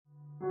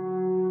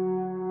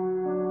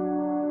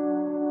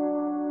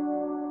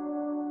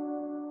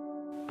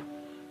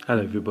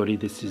Hello everybody,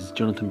 this is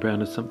Jonathan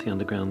Brown of Something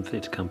Underground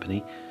Theatre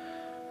Company.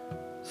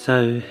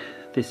 So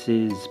this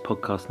is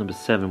podcast number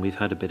 7. We've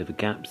had a bit of a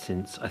gap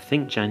since I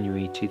think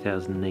January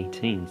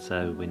 2018,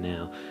 so we're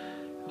now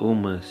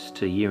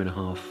almost a year and a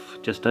half,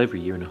 just over a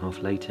year and a half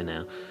later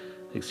now.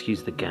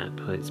 Excuse the gap,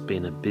 it's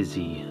been a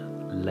busy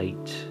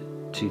late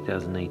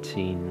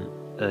 2018,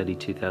 early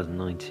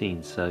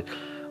 2019, so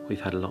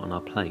we've had a lot on our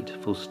plate,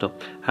 full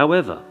stop.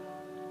 However,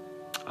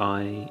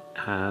 I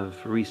have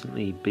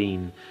recently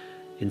been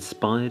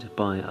inspired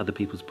by other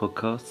people's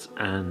podcasts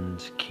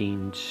and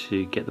keen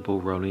to get the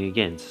ball rolling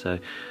again. So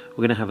we're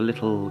going to have a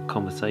little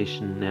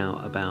conversation now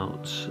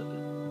about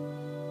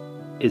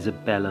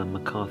Isabella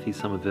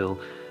McCarthy-Somerville,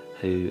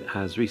 who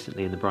has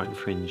recently in the Brighton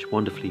Fringe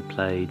wonderfully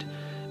played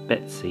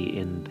Betsy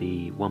in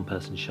the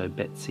one-person show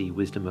Betsy,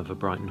 Wisdom of a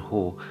Brighton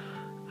Whore.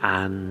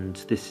 And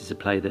this is a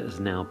play that has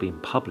now been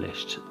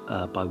published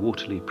by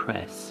Waterloo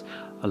Press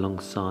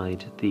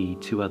alongside the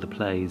 2 other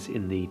plays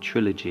in the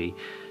trilogy,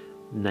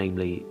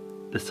 namely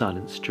The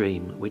Silent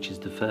Stream, which is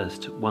the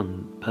first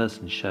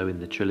one-person show in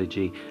the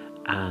trilogy,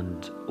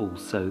 and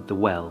also The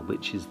Well,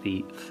 which is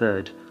the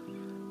 3rd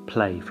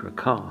play for a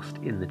cast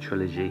in the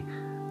trilogy,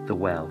 The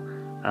Well.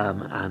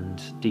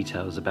 And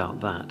details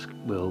about that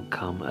will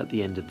come at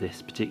the end of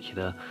this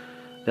particular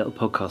little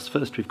podcast.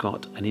 First, we've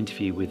got an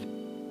interview with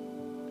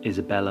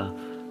Isabella,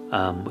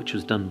 which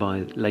was done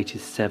by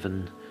Latest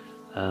 7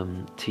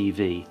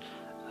 TV,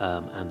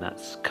 and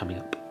that's coming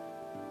up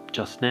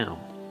just now.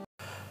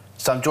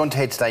 So I'm joined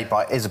here today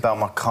by Isabella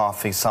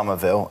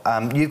McCarthy-Somerville.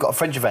 You've got a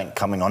Fringe event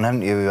coming on,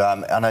 haven't you?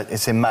 I know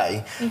it's in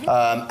May,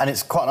 and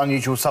it's quite an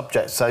unusual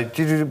subject. So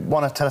do you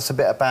want to tell us a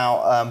bit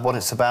about what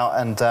it's about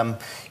and,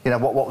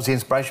 what was the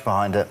inspiration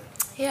behind it?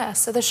 Yeah,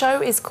 so the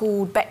show is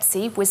called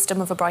Betsy,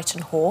 Wisdom of a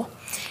Brighton Whore.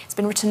 It's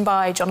been written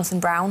by Jonathan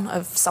Brown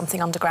of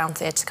Something Underground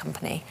Theatre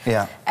Company.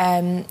 Yeah.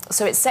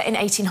 So it's set in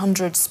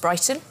 1800s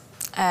Brighton,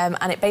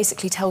 and it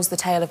basically tells the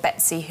tale of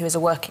Betsy, who is a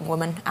working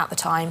woman at the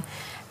time.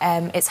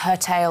 It's her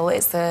tale,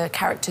 it's the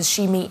characters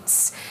she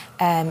meets,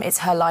 it's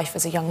her life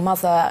as a young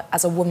mother,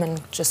 as a woman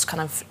just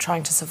kind of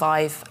trying to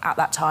survive at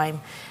that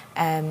time.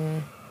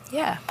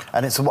 Yeah.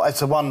 And it's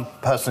a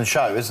one-person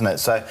show, isn't it?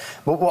 So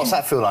what's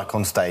that feel like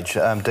on stage,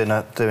 doing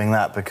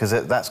that? Because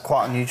that's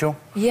quite unusual.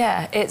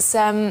 Yeah, it's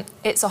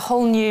a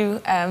whole new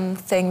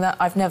thing that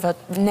I've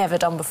never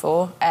done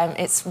before.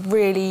 It's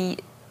really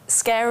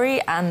scary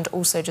and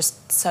also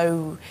just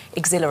so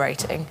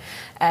exhilarating.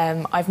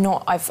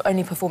 I've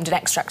only performed an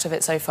extract of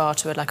it so far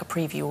to a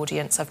preview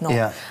audience. I've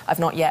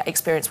not yet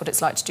experienced what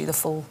it's like to do the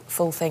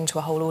full thing to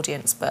a whole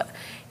audience, but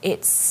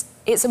it's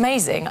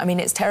amazing. I mean,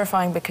 it's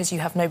terrifying because you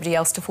have nobody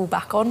else to fall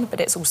back on, but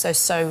it's also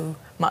so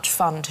much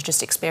fun to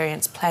just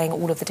experience playing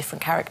all of the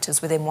different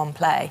characters within one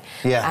play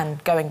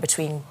and going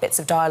between bits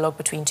of dialogue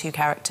between 2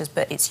 characters,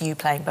 but it's you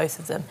playing both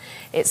of them.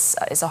 It's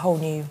a whole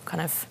new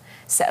kind of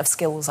set of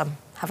skills I'm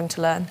having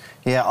to learn.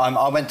 Yeah,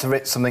 I went to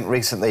read something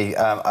recently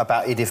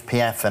about Edith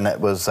Piaf, and it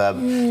was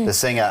the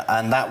singer,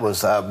 and that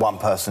was a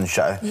one-person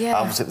show. Yeah.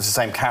 Obviously, it was the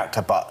same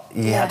character, but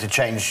he had to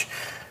change.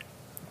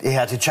 He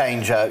had to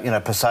change,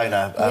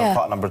 persona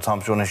quite a number of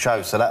times during the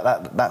show. So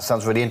that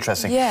sounds really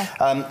interesting.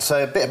 Yeah.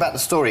 So a bit about the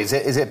story. Is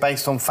it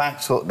based on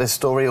facts, or this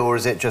story, or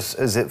is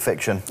it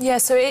fiction? Yeah.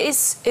 So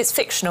it's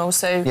fictional.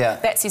 So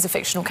Betsy's a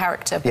fictional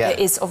character, but it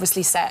is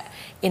obviously set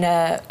in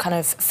a kind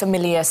of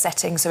familiar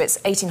setting. So it's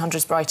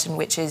 1800s Brighton,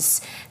 which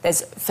is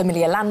there's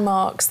familiar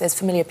landmarks, there's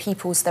familiar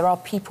people. So there are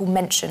people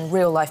mentioned,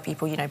 real life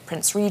people.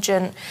 Prince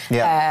Regent,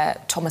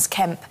 Thomas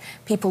Kemp,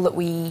 people that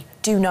we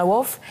do know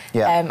of.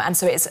 And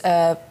so it's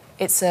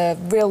a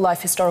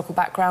real-life historical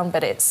background,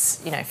 but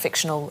it's,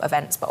 fictional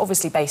events, but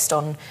obviously based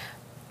on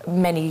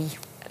many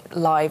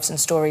lives and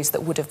stories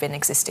that would have been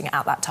existing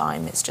at that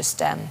time. It's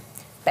just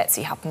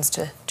Betsy happens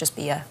to just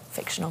be a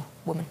fictional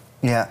woman.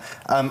 Yeah,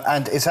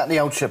 and it's at the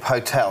Old Ship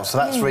Hotel, so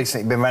that's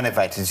recently been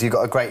renovated. So you've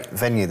got a great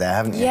venue there,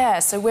 haven't you? Yeah,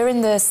 so we're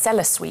in the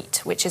Cellar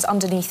Suite, which is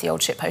underneath the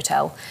Old Ship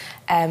Hotel,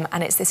 and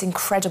it's this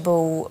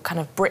incredible kind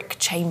of brick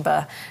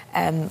chamber,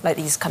 like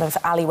these kind of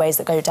alleyways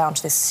that go down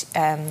to this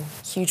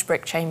huge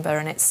brick chamber,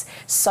 and it's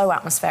so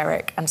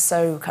atmospheric and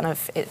so kind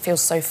of, it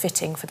feels so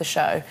fitting for the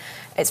show.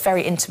 It's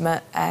very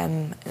intimate,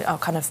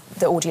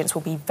 the audience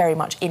will be very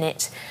much in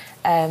it.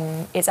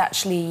 It's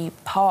actually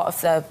part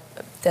of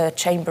the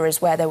chamber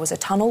is where there was a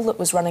tunnel that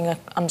was running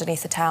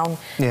underneath the town,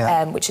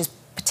 which is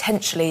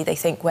potentially, they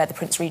think, where the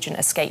Prince Regent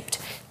escaped.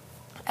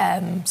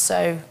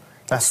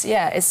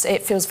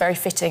 It feels very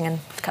fitting and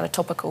kind of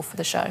topical for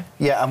the show.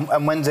 Yeah,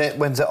 and when's it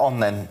on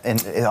then?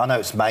 I know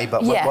it's May,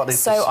 but what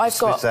is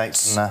the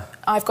dates?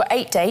 I've got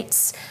 8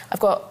 dates.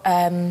 I've got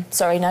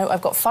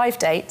 5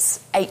 dates,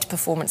 8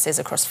 performances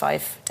across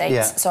 5 dates.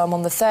 Yeah. So I'm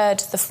on the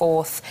 3rd, the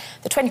 4th,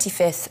 the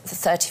 25th, the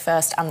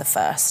 31st and the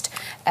 1st.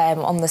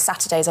 On the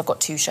Saturdays I've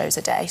got 2 shows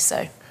a day,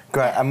 so...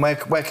 Great, and where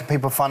can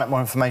people find out more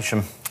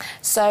information?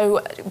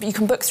 So you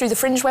can book through the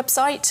Fringe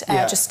website,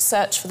 just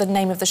search for the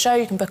name of the show,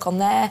 you can book on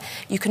there.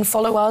 You can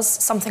follow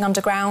us, Something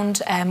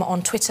Underground,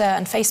 on Twitter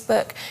and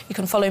Facebook. You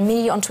can follow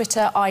me on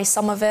Twitter,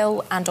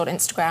 Somerville, and on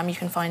Instagram you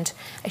can find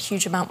a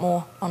huge amount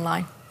more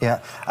online. Yeah,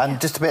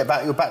 and just a bit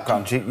about your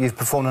background. You've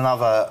performed in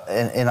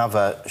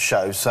other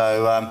shows.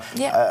 So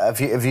have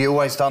you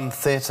always done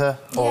theatre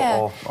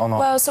or not?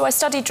 Well, so I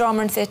studied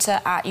drama and theatre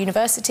at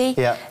university.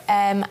 Yeah.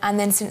 And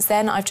then since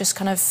then, I've just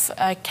kind of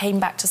came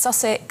back to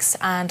Sussex,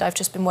 and I've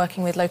just been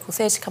working with local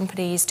theatre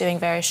companies, doing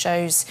various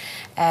shows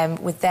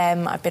with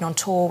them. I've been on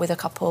tour with a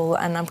couple,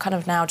 and I'm kind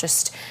of now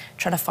just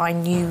trying to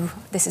find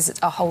this is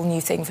a whole new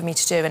thing for me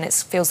to do, and it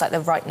feels like the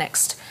right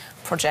next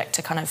project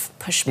to kind of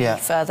push me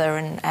further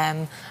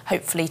and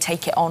hopefully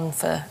take it on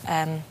for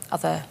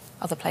other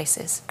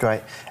places.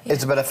 Great. Yeah.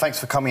 Isabella, thanks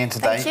for coming in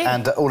today. Thank you.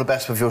 And all the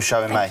best with your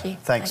show in May. You.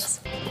 Thanks.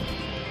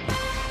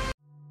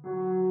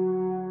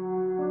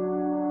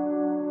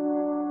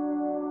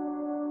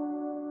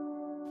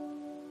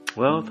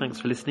 Well, thanks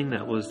for listening.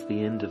 That was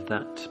the end of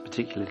that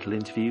particular little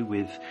interview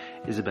with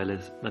Isabella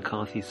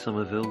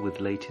McCarthy-Somerville with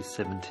Latest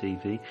 7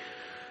 TV.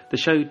 The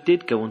show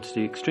did go on to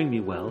do extremely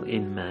well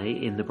in May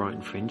in the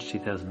Brighton Fringe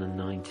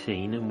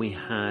 2019, and we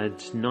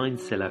had 9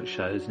 sellout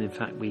shows, and in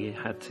fact we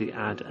had to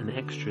add an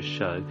extra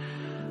show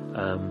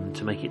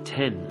to make it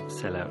 10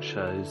 sellout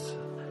shows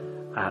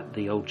at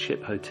the Old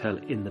Ship Hotel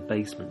in the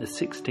basement, the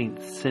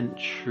 16th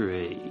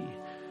century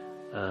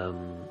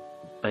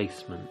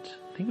basement.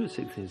 I think it was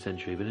 16th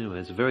century, but anyway,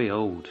 it's a very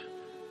old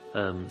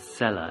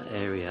cellar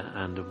area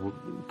and an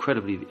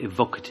incredibly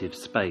evocative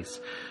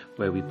space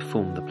where we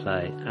performed the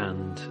play,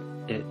 and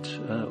it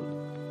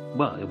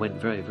went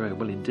very, very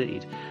well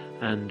indeed,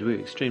 and we're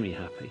extremely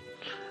happy.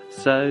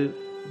 So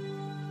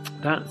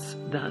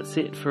that's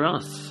it for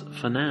us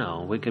for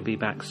now. We're going to be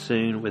back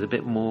soon with a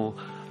bit more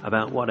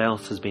about what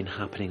else has been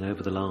happening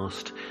over the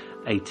last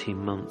 18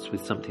 months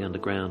with Something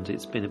Underground.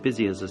 It's been a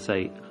busy, as I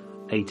say,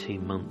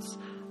 18 months,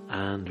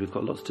 and we've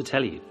got lots to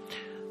tell you.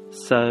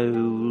 So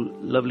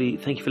lovely.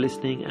 Thank you for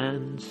listening,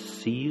 and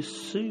see you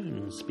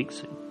soon. Speak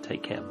soon.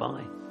 Take care.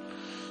 Bye.